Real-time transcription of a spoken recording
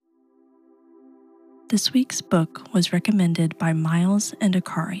This week's book was recommended by Miles and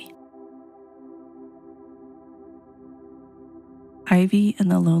Akari. Ivy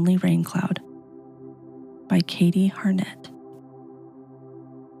and the Lonely Raincloud by Katie Harnett.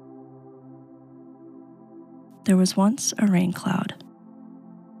 There was once a rain cloud.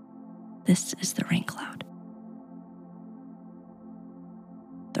 This is the rain cloud.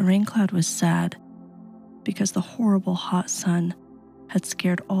 The rain cloud was sad because the horrible hot sun had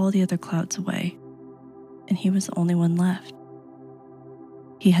scared all the other clouds away, and he was the only one left.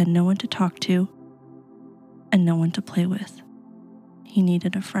 He had no one to talk to and no one to play with. He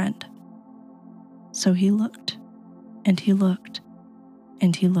needed a friend. So he looked, and he looked,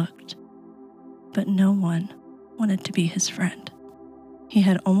 and he looked, but no one wanted to be his friend. He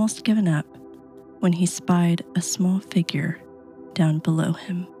had almost given up when he spied a small figure down below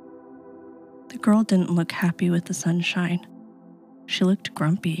him. The girl didn't look happy with the sunshine. She looked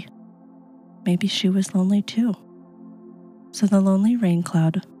grumpy. Maybe she was lonely too. So the lonely rain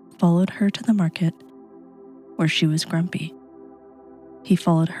cloud followed her to the market, where she was grumpy. He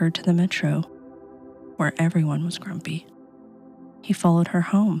followed her to the metro, where everyone was grumpy. He followed her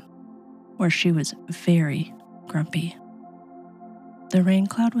home, where she was very grumpy. The rain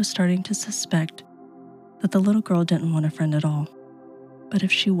cloud was starting to suspect that the little girl didn't want a friend at all. But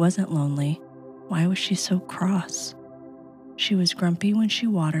if she wasn't lonely, why was she so cross? She was grumpy when she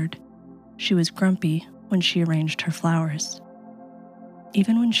watered. She was grumpy when she arranged her flowers.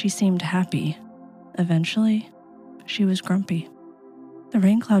 Even when she seemed happy, eventually, she was grumpy. The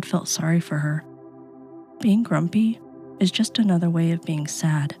rain cloud felt sorry for her. Being grumpy is just another way of being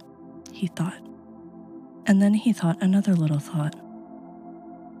sad, he thought. And then he thought another little thought.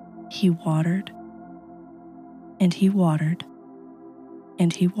 He watered, and he watered,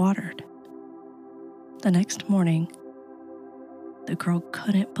 and he watered. The next morning, the girl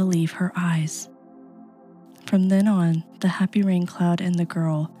couldn't believe her eyes. From then on, the happy rain cloud and the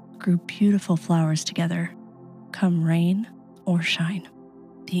girl grew beautiful flowers together, come rain or shine.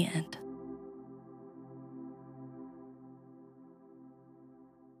 The end.